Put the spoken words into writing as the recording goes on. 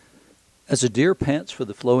As a deer pants for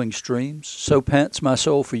the flowing streams, so pants my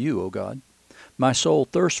soul for you, O God. My soul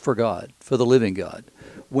thirsts for God, for the living God.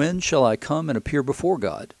 When shall I come and appear before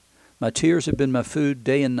God? My tears have been my food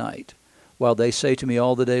day and night, while they say to me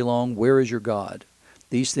all the day long, where is your God?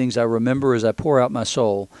 These things I remember as I pour out my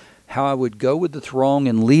soul, how I would go with the throng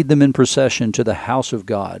and lead them in procession to the house of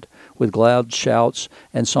God, with glad shouts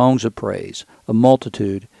and songs of praise, a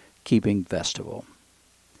multitude keeping festival.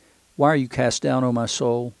 Why are you cast down, O my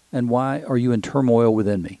soul, and why are you in turmoil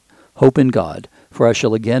within me? Hope in God, for I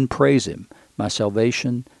shall again praise him, my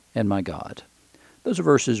salvation and my God. Those are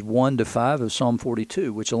verses 1 to 5 of Psalm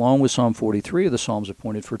 42, which along with Psalm 43 are the Psalms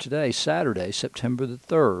appointed for today, Saturday, September the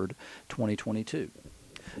 3rd, 2022.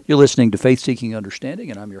 You're listening to Faith Seeking Understanding,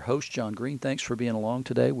 and I'm your host, John Green. Thanks for being along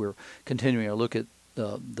today. We're continuing our look at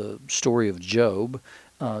the story of Job.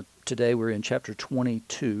 Today we're in chapter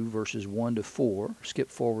 22, verses 1 to 4. Skip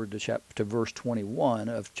forward to verse 21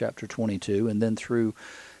 of chapter 22, and then through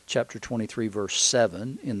chapter 23, verse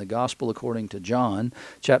 7 in the Gospel according to John,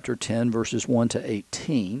 chapter 10, verses 1 to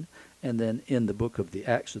 18, and then in the book of the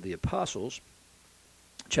Acts of the Apostles,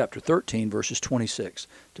 chapter 13, verses 26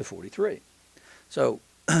 to 43. So,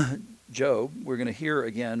 Job, we're going to hear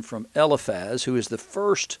again from Eliphaz, who is the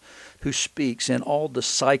first who speaks in all the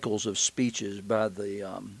cycles of speeches by the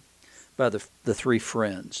three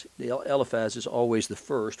friends. Eliphaz is always the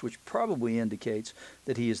first, which probably indicates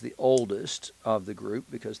that he is the oldest of the group,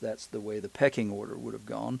 because that's the way the pecking order would have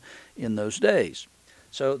gone in those days.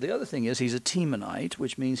 So the other thing is he's a Temanite,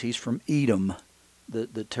 which means he's from Edom,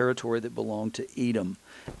 the territory that belonged to Edom.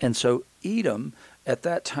 And so Edom at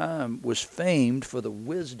that time was famed for the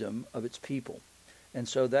wisdom of its people. And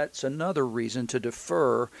so that's another reason to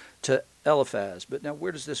defer to Eliphaz. But now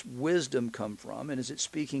where does this wisdom come from? And is it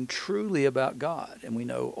speaking truly about God? And we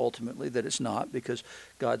know ultimately that it's not, because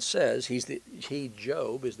God says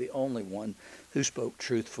Job, is the only one who spoke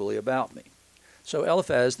truthfully about me. So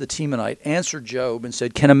Eliphaz the Temanite answered Job and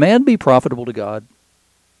said, can a man be profitable to God?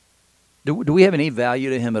 Do we have any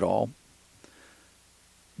value to him at all?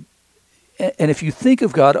 And if you think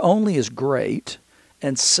of God only as great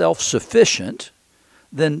and self-sufficient,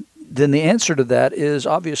 then the answer to that is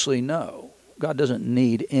obviously no. God doesn't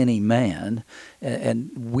need any man,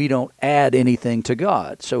 and we don't add anything to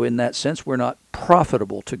God. So in that sense, we're not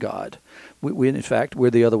profitable to God. We in fact,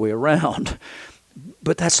 we're the other way around.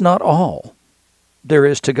 But that's not all there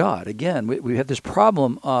is to God. Again, we have this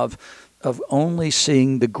problem of only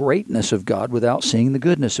seeing the greatness of God without seeing the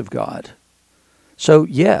goodness of God. So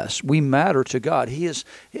yes, we matter to God.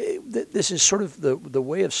 This is sort of the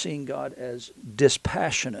way of seeing God as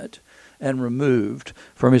dispassionate and removed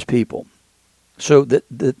from his people, so that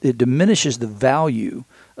it diminishes the value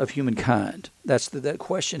of humankind. That's that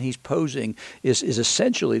question he's posing is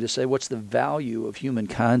essentially to say, what's the value of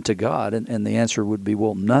humankind to God? And the answer would be,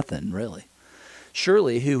 well, nothing really.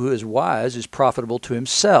 Surely he who is wise is profitable to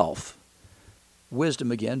himself.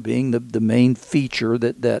 Wisdom, again, being the main feature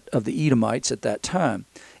that of the Edomites at that time.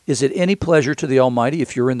 Is it any pleasure to the Almighty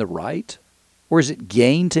if you're in the right? Or is it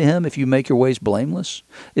gain to him if you make your ways blameless?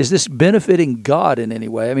 Is this benefiting God in any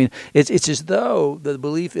way? I mean, it's as though the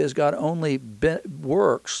belief is God only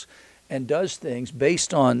works and does things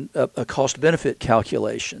based on a cost-benefit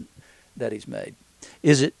calculation that he's made.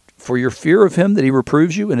 Is it for your fear of him that he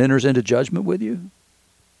reproves you and enters into judgment with you?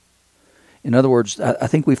 In other words, I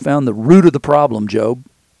think we found the root of the problem, Job.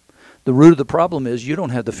 The root of the problem is you don't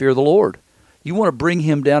have the fear of the Lord. You want to bring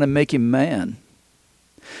him down and make him man.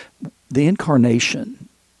 The incarnation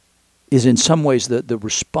is in some ways the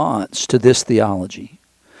response to this theology.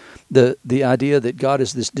 The idea that God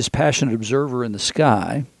is this dispassionate observer in the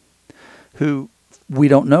sky who we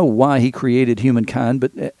don't know why he created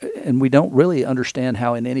humankind, and we don't really understand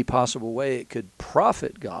how in any possible way it could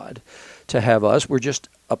profit God to have us. We're just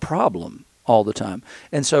a problem all the time.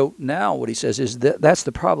 And so now what he says is that's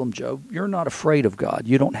the problem, Job. You're not afraid of God.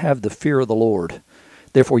 You don't have the fear of the Lord.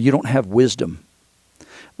 Therefore, you don't have wisdom.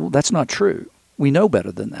 Well, that's not true. We know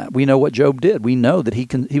better than that. We know what Job did. We know that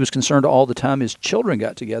he was concerned all the time his children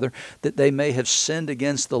got together that they may have sinned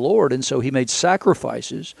against the Lord, and so he made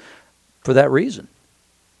sacrifices for that reason.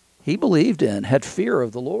 He believed in, had fear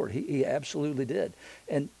of the Lord. He absolutely did.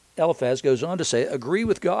 And Eliphaz goes on to say, agree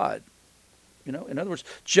with God. You know, in other words,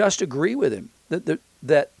 just agree with him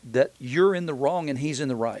that you're in the wrong and he's in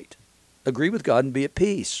the right. Agree with God and be at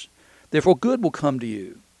peace. Therefore, good will come to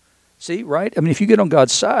you. See, right? I mean, if you get on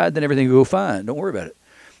God's side, then everything will go fine. Don't worry about it.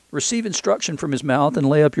 Receive instruction from his mouth and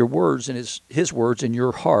lay up your words and his words in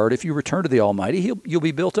your heart. If you return to the Almighty, you'll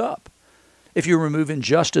be built up. If you remove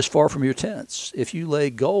injustice far from your tents, if you lay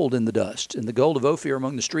gold in the dust, and the gold of Ophir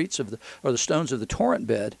among the streets or the stones of the torrent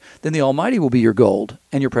bed, then the Almighty will be your gold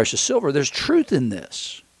and your precious silver. There's truth in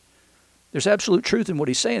this. There's absolute truth in what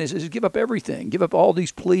he's saying. He says, give up everything. Give up all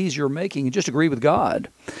these pleas you're making and just agree with God.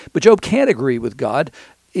 But Job can't agree with God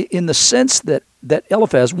in the sense that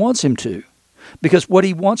Eliphaz wants him to. Because what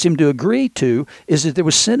he wants him to agree to is that there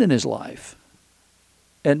was sin in his life.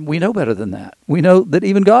 And we know better than that. We know that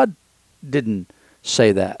even God didn't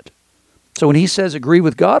say that. So when he says agree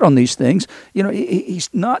with God on these things, he's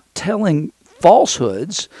not telling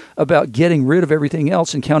falsehoods about getting rid of everything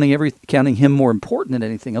else and counting him more important than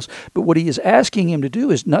anything else. But what he is asking him to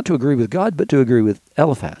do is not to agree with God, but to agree with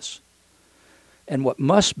Eliphaz. And what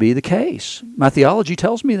must be the case. My theology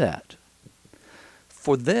tells me that.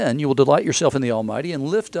 For then you will delight yourself in the Almighty and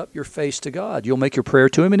lift up your face to God. You'll make your prayer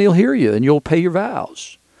to him and he'll hear you and you'll pay your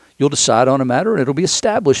vows. You'll decide on a matter and it'll be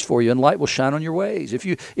established for you and light will shine on your ways. If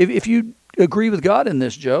you agree with God in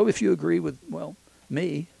this, Job, if you agree with,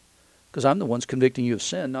 me, because I'm the one's convicting you of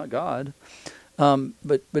sin, not God.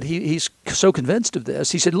 But he's so convinced of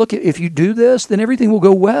this. He said, look, if you do this, then everything will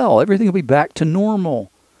go well. Everything will be back to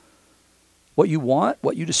normal. What you want,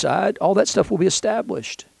 what you decide, all that stuff will be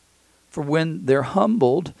established. For when they're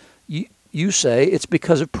humbled, you say it's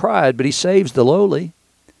because of pride, but he saves the lowly.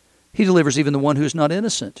 He delivers even the one who is not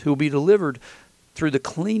innocent, who will be delivered through the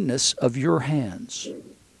cleanness of your hands.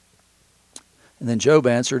 And then Job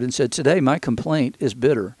answered and said, today my complaint is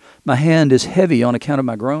bitter. My hand is heavy on account of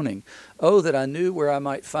my groaning. Oh, that I knew where I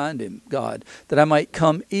might find him, God, that I might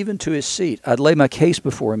come even to his seat. I'd lay my case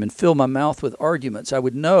before him and fill my mouth with arguments. I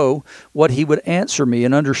would know what he would answer me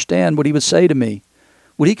and understand what he would say to me.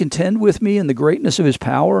 Would he contend with me in the greatness of his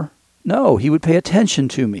power? No, he would pay attention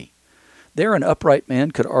to me. There an upright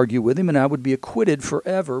man could argue with him, and I would be acquitted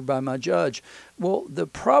forever by my judge. Well, the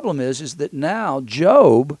problem is that now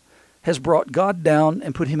Job has brought God down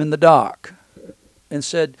and put him in the dock and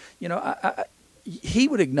said, he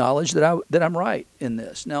would acknowledge that I'm right in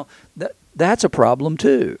this. Now, that's a problem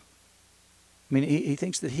too. I mean, he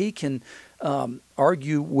thinks that he can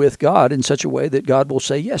argue with God in such a way that God will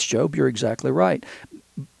say, yes, Job, you're exactly right.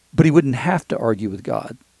 But he wouldn't have to argue with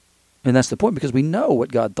God. And that's the point, because we know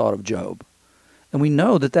what God thought of Job. And we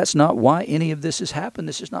know that that's not why any of this has happened.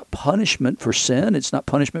 This is not punishment for sin. It's not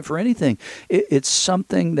punishment for anything. It's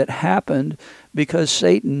something that happened because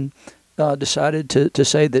Satan decided to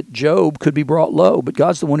say that Job could be brought low. But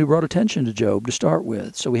God's the one who brought attention to Job to start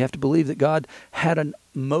with. So we have to believe that God had a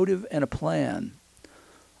motive and a plan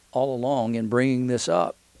all along in bringing this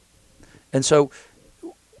up. And so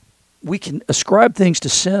we can ascribe things to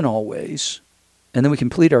sin always, and then we can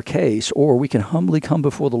plead our case, or we can humbly come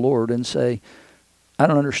before the Lord and say, I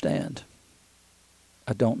don't understand.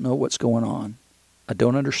 I don't know what's going on. I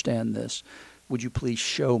don't understand this. Would you please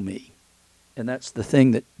show me? And that's the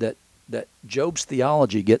thing that Job's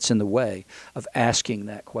theology gets in the way of asking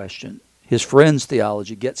that question. His friend's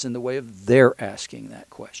theology gets in the way of their asking that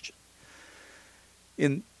question.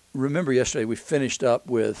 Remember yesterday we finished up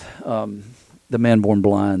with the man born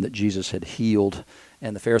blind that Jesus had healed,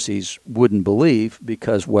 and the Pharisees wouldn't believe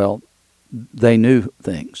because, they knew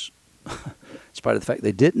things. In spite of the fact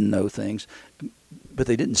they didn't know things, but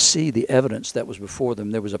they didn't see the evidence that was before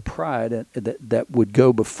them. There was a pride that would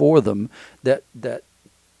go before them that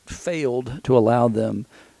failed to allow them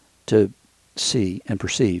to see and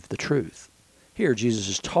perceive the truth. Here Jesus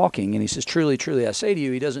is talking, and he says, truly, truly, I say to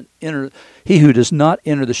you, he who does not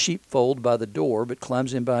enter the sheepfold by the door, but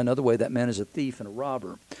climbs in by another way, that man is a thief and a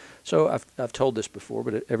robber. So I've told this before,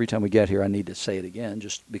 but every time we get here, I need to say it again,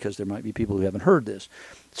 just because there might be people who haven't heard this.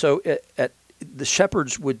 So the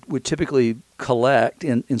shepherds would typically collect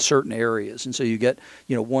in certain areas. And so you get,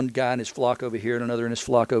 one guy in his flock over here and another in his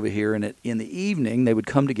flock over here. And in the evening, they would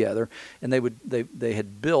come together, and they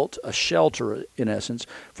had built a shelter, in essence,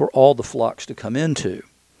 for all the flocks to come into.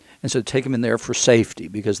 And so take them in there for safety,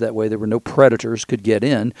 because that way there were no predators could get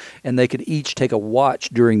in, and they could each take a watch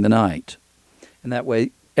during the night. And that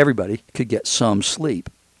way everybody could get some sleep.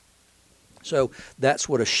 So that's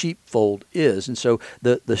what a sheepfold is. And so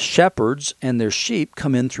the shepherds and their sheep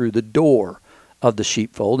come in through the door of the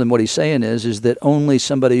sheepfold. And what he's saying is that only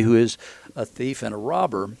somebody who is a thief and a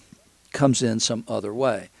robber comes in some other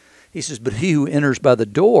way. He says, but he who enters by the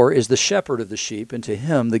door is the shepherd of the sheep, and to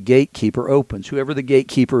him the gatekeeper opens. Whoever the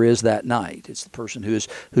gatekeeper is that night, it's the person who's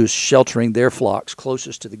sheltering their flocks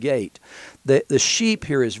closest to the gate. The sheep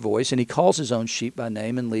hear his voice, and he calls his own sheep by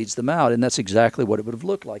name and leads them out. And that's exactly what it would have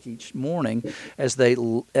looked like each morning as they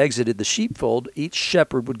exited the sheepfold. Each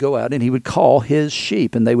shepherd would go out and he would call his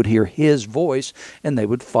sheep, and they would hear his voice, and they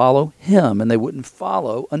would follow him, and they wouldn't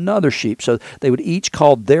follow another sheep. So they would each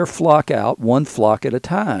call their flock out, one flock at a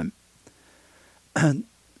time.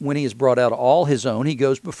 When he has brought out all his own, he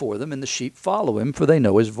goes before them, and the sheep follow him, for they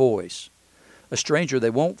know his voice. A stranger they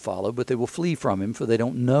won't follow, but they will flee from him, for they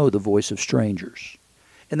don't know the voice of strangers.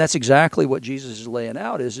 And that's exactly what Jesus is laying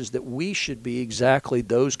out, is that we should be exactly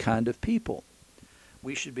those kind of people.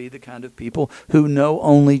 We should be the kind of people who know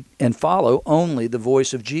only and follow only the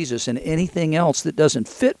voice of Jesus, and anything else that doesn't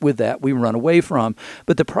fit with that we run away from.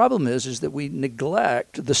 But the problem is that we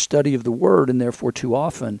neglect the study of the Word, and therefore too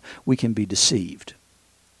often we can be deceived.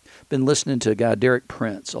 Been listening to a guy, Derek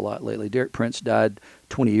Prince, a lot lately. Derek Prince died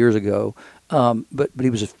 20 years ago, but he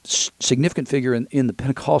was a significant figure in the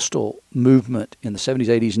Pentecostal movement in the 70s,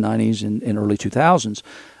 80s, 90s, and early 2000s.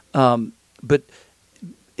 But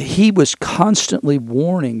he was constantly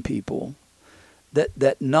warning people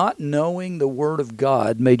that not knowing the Word of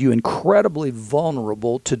God made you incredibly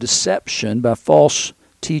vulnerable to deception by false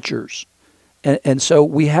teachers. And so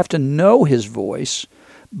we have to know his voice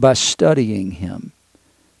by studying him,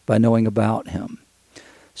 by knowing about him.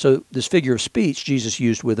 So this figure of speech Jesus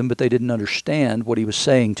used with them, but they didn't understand what he was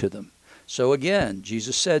saying to them. So again,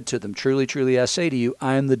 Jesus said to them, truly, truly, I say to you,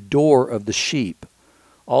 I am the door of the sheep.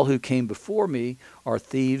 All who came before me are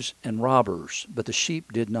thieves and robbers, but the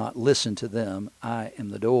sheep did not listen to them. I am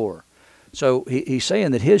the door. So he's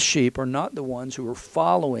saying that his sheep are not the ones who are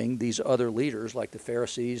following these other leaders like the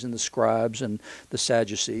Pharisees and the scribes and the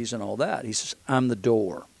Sadducees and all that. He says, I'm the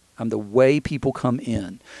door. I'm the way people come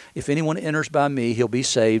in. If anyone enters by me, he'll be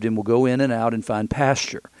saved and will go in and out and find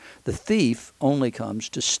pasture. The thief only comes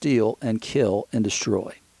to steal and kill and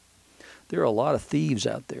destroy. There are a lot of thieves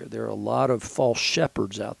out there. There are a lot of false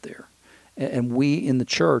shepherds out there. And we in the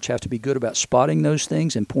church have to be good about spotting those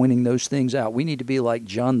things and pointing those things out. We need to be like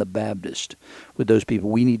John the Baptist with those people.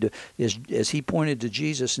 We need to, as he pointed to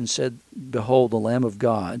Jesus and said, behold, the Lamb of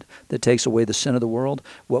God that takes away the sin of the world,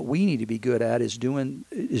 what we need to be good at is doing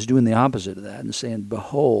the opposite of that and saying,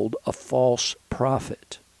 behold, a false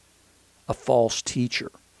prophet, a false teacher.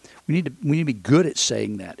 We need to be good at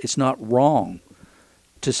saying that. It's not wrong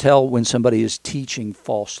to tell when somebody is teaching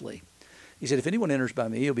falsely. He said, if anyone enters by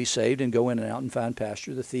me, he'll be saved and go in and out and find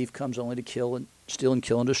pasture. The thief comes only to kill and steal and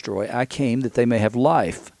kill and destroy. I came that they may have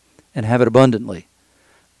life and have it abundantly.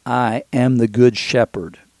 I am the good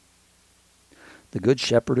shepherd. The good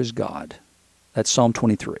shepherd is God. That's Psalm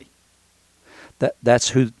 23. That's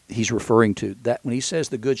who he's referring to. That when he says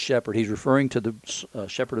the good shepherd, he's referring to the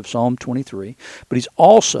shepherd of Psalm 23, but he's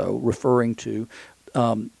also referring to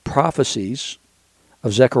prophecies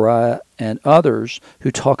of Zechariah and others who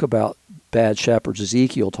talk about bad shepherds.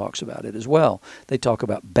 Ezekiel talks about it as well. They talk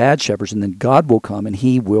about bad shepherds, and then God will come and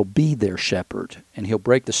he will be their shepherd, and he'll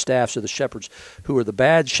break the staffs of the shepherds who are the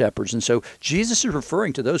bad shepherds. And so Jesus is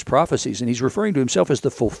referring to those prophecies, and he's referring to himself as the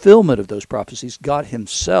fulfillment of those prophecies, God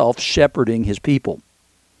himself shepherding his people.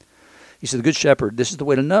 He said, the good shepherd, this is the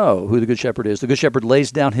way to know who the good shepherd is. The good shepherd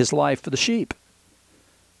lays down his life for the sheep,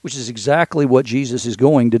 which is exactly what Jesus is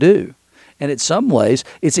going to do. And in some ways,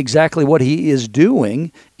 it's exactly what he is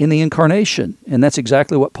doing in the incarnation. And that's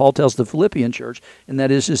exactly what Paul tells the Philippian church, and that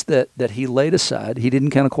is that he laid aside, he didn't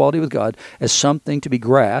count equality with God as something to be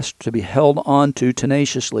grasped, to be held on to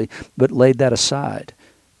tenaciously, but laid that aside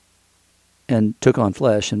and took on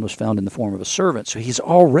flesh and was found in the form of a servant. So he's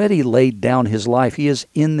already laid down his life. He is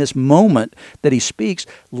in this moment that he speaks,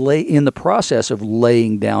 in the process of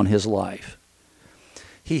laying down his life.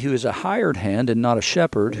 He who is a hired hand and not a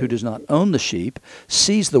shepherd, who does not own the sheep,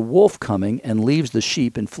 sees the wolf coming and leaves the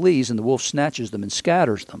sheep and flees, and the wolf snatches them and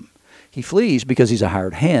scatters them. He flees because he's a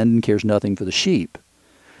hired hand and cares nothing for the sheep.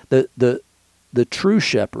 The true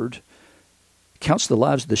shepherd counts the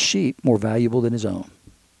lives of the sheep more valuable than his own.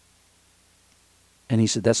 And he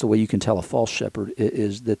said that's the way you can tell a false shepherd,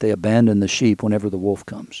 is that they abandon the sheep whenever the wolf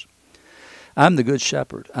comes. I'm the good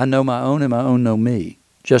shepherd. I know my own, and my own know me.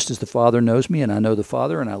 Just as the Father knows me, and I know the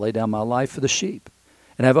Father, and I lay down my life for the sheep.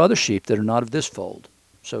 And I have other sheep that are not of this fold,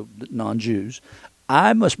 so non-Jews.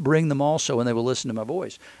 I must bring them also, and they will listen to my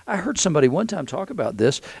voice. I heard somebody one time talk about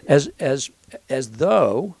this as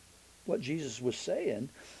though what Jesus was saying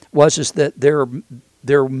was that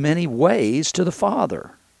there are many ways to the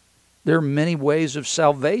Father. There are many ways of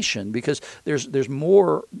salvation because there's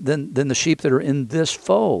more than the sheep that are in this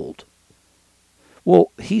fold.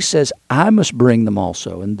 Well, he says, I must bring them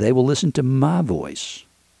also, and they will listen to my voice.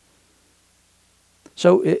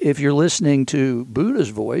 So if you're listening to Buddha's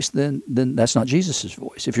voice, then that's not Jesus'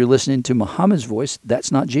 voice. If you're listening to Muhammad's voice,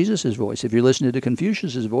 that's not Jesus' voice. If you're listening to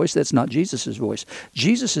Confucius' voice, that's not Jesus' voice.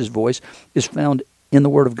 Jesus' voice is found in the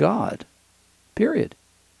Word of God, period,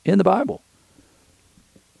 in the Bible.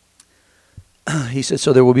 He said,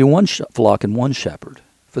 so there will be one flock and one shepherd.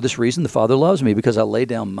 For this reason, the Father loves me, because I lay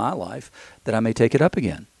down my life that I may take it up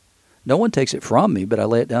again. No one takes it from me, but I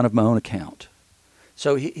lay it down of my own account.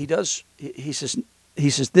 So he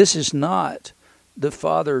says, this is not the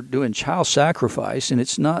Father doing child sacrifice, and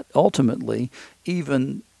it's not ultimately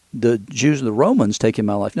even the Jews and the Romans taking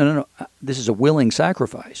my life. No. This is a willing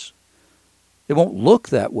sacrifice. It won't look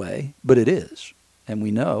that way, but it is. And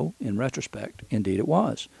we know, in retrospect, indeed it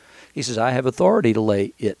was. He says, I have authority to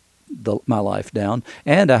lay my life down,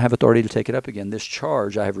 and I have authority to take it up again. This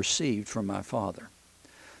charge I have received from my Father.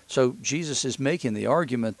 So Jesus is making the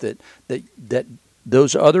argument that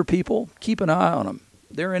those other people, keep an eye on them.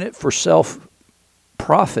 They're in it for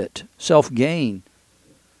self-profit, self-gain.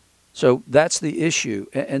 So that's the issue.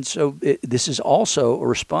 And so this is also a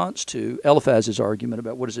response to Eliphaz's argument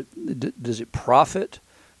about does it profit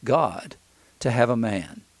God to have a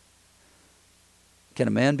man? Can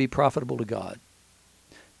a man be profitable to God?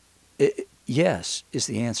 Yes, is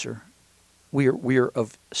the answer. We are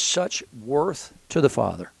of such worth to the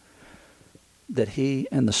Father that He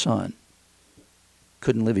and the Son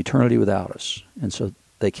couldn't live eternity without us. And so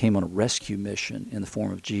they came on a rescue mission in the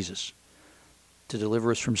form of Jesus to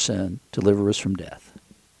deliver us from sin, deliver us from death.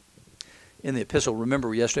 In the epistle,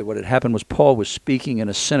 remember yesterday what had happened was Paul was speaking in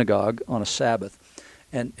a synagogue on a Sabbath,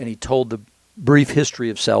 and he told the brief history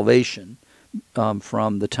of salvation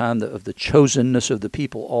from the time of the chosenness of the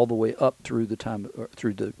people all the way up through the time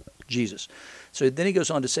through Jesus. So then he goes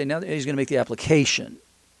on to say now that he's going to make the application.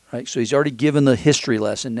 Right? So he's already given the history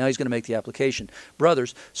lesson. Now he's going to make the application.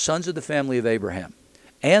 Brothers, sons of the family of Abraham,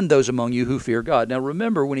 and those among you who fear God. Now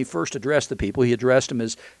remember, when he first addressed the people, he addressed them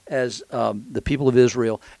as the people of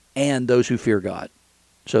Israel and those who fear God.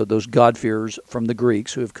 So those God-fearers from the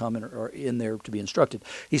Greeks who have come and are in there to be instructed.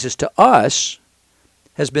 He says, to us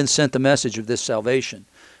has been sent the message of this salvation.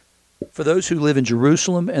 For those who live in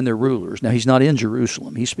Jerusalem and their rulers. Now, he's not in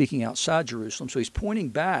Jerusalem. He's speaking outside Jerusalem. So he's pointing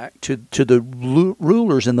back to the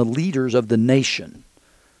rulers and the leaders of the nation.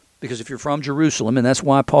 Because if you're from Jerusalem, and that's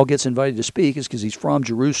why Paul gets invited to speak, is because he's from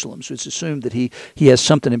Jerusalem. So it's assumed that he has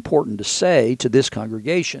something important to say to this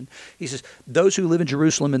congregation. He says, those who live in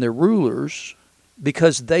Jerusalem and their rulers,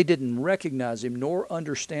 because they didn't recognize him nor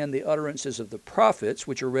understand the utterances of the prophets,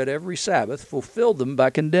 which are read every Sabbath, fulfilled them by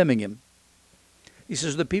condemning him. He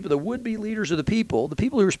says the people, the would-be leaders of the people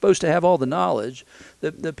who are supposed to have all the knowledge,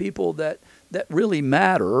 the people that really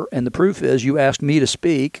matter, and the proof is you asked me to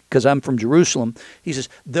speak because I'm from Jerusalem. He says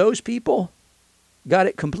those people got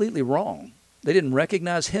it completely wrong. They didn't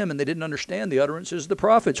recognize him, and they didn't understand the utterances of the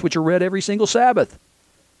prophets, which are read every single Sabbath.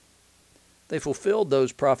 They fulfilled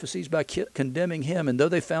those prophecies by condemning him, and though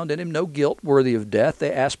they found in him no guilt worthy of death,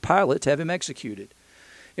 they asked Pilate to have him executed.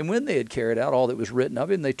 And when they had carried out all that was written of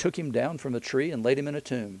him, they took him down from the tree and laid him in a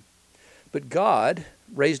tomb. But God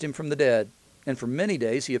raised him from the dead, and for many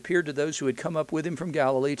days he appeared to those who had come up with him from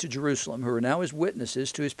Galilee to Jerusalem, who are now his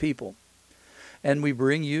witnesses to his people. And we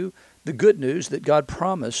bring you the good news that God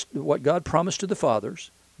promised, what God promised to the fathers.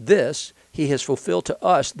 This he has fulfilled to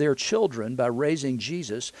us, their children, by raising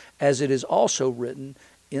Jesus, as it is also written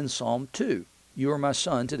in Psalm 2. You are my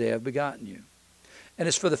son, today I have begotten you. And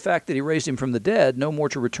as for the fact that he raised him from the dead, no more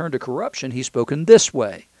to return to corruption, he's spoken this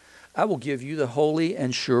way. I will give you the holy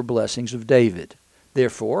and sure blessings of David.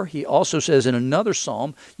 Therefore, he also says in another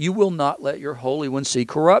psalm, you will not let your Holy One see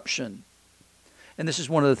corruption. And this is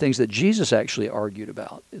one of the things that Jesus actually argued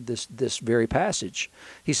about, this very passage.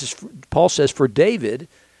 He says, Paul says, for David,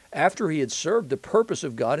 after he had served the purpose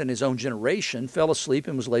of God in his own generation, fell asleep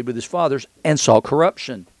and was laid with his fathers and saw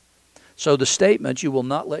corruption. So the statement, you will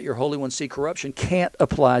not let your Holy One see corruption, can't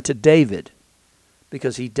apply to David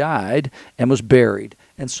because he died and was buried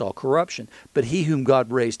and saw corruption. But he whom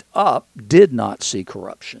God raised up did not see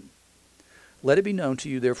corruption. Let it be known to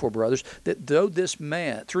you, therefore, brothers, that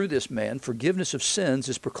through this man, forgiveness of sins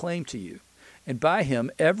is proclaimed to you. And by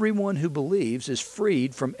him, everyone who believes is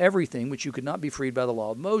freed from everything which you could not be freed by the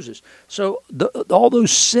law of Moses. So all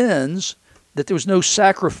those sins that there was no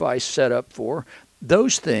sacrifice set up for,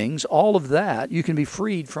 those things, all of that, you can be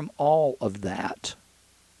freed from all of that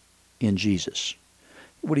in Jesus.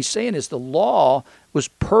 what he's saying is the law was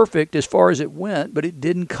perfect as far as it went, but it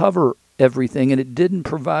didn't cover everything, and it didn't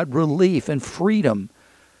provide relief and freedom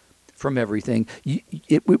from everything.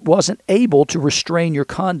 It wasn't able to restrain your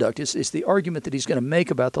conduct. It's the argument that he's going to make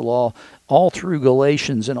about the law all through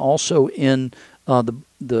Galatians and also in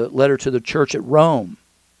the letter to the church at Rome.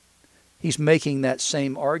 He's making that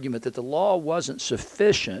same argument that the law wasn't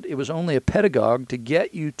sufficient. It was only a pedagogue to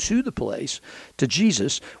get you to the place, to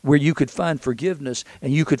Jesus, where you could find forgiveness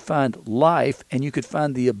and you could find life and you could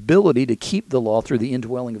find the ability to keep the law through the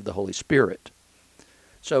indwelling of the Holy Spirit.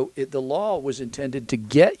 So the law was intended to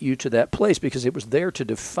get you to that place because it was there to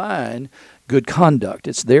define good conduct.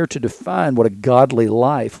 It's there to define what a godly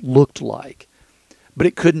life looked like. But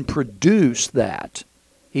it couldn't produce that.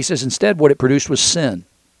 He says instead what it produced was sin,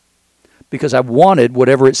 because I wanted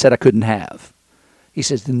whatever it said I couldn't have. He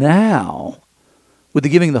says now, with the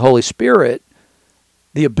giving of the Holy Spirit,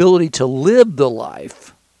 the ability to live the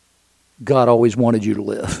life God always wanted you to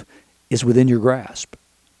live is within your grasp,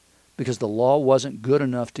 because the law wasn't good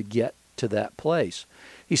enough to get to that place.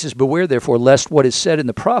 He says, beware therefore lest what is said in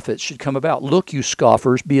the prophets should come about. Look, you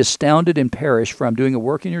scoffers, be astounded and perish, for I'm doing a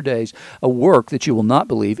work in your days, a work that you will not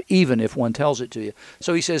believe, even if one tells it to you.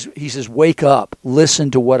 So he says, wake up,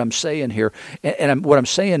 listen to what I'm saying here. And what I'm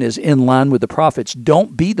saying is in line with the prophets.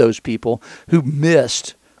 Don't be those people who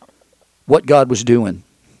missed what God was doing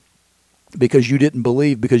because you didn't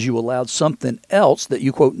believe, because you allowed something else that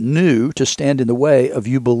you, quote, knew to stand in the way of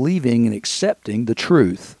you believing and accepting the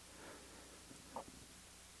truth.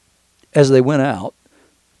 As they went out,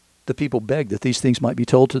 the people begged that these things might be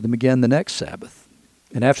told to them again the next Sabbath.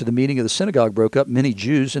 And after the meeting of the synagogue broke up, many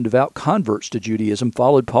Jews and devout converts to Judaism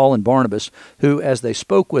followed Paul and Barnabas, who, as they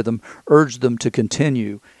spoke with them, urged them to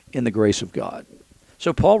continue in the grace of God.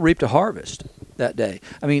 So Paul reaped a harvest that day.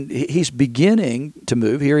 I mean, he's beginning to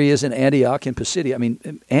move. Here he is in Antioch in Pisidia. I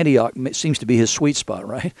mean, Antioch seems to be his sweet spot,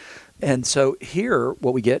 right? And so here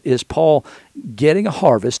what we get is Paul getting a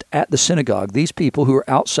harvest at the synagogue. These people who are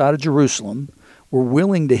outside of Jerusalem were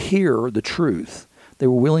willing to hear the truth. They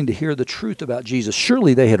were willing to hear the truth about Jesus.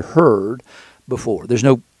 Surely they had heard before. There's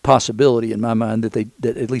no possibility in my mind that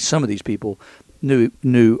at least some of these people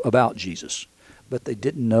knew about Jesus, but they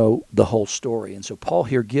didn't know the whole story. And so Paul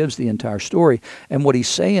here gives the entire story. And what he's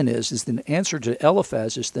saying is in answer to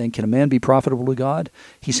Eliphaz's thing, can a man be profitable to God?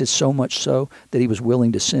 He says so much so that he was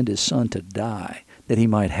willing to send his son to die that he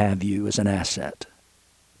might have you as an asset.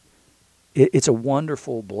 It's a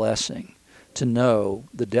wonderful blessing to know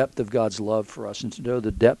the depth of God's love for us and to know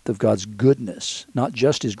the depth of God's goodness, not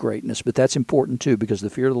just his greatness, but that's important too, because the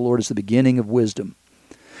fear of the Lord is the beginning of wisdom.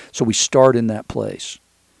 So we start in that place.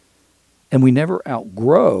 And we never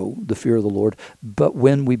outgrow the fear of the Lord, but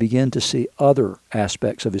when we begin to see other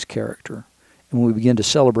aspects of his character, and when we begin to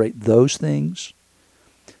celebrate those things,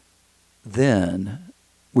 then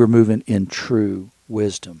we're moving in true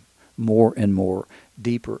wisdom, more and more,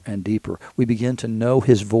 deeper and deeper. We begin to know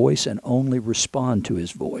his voice and only respond to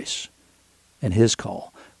his voice and his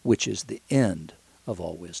call, which is the end of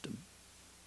all wisdom.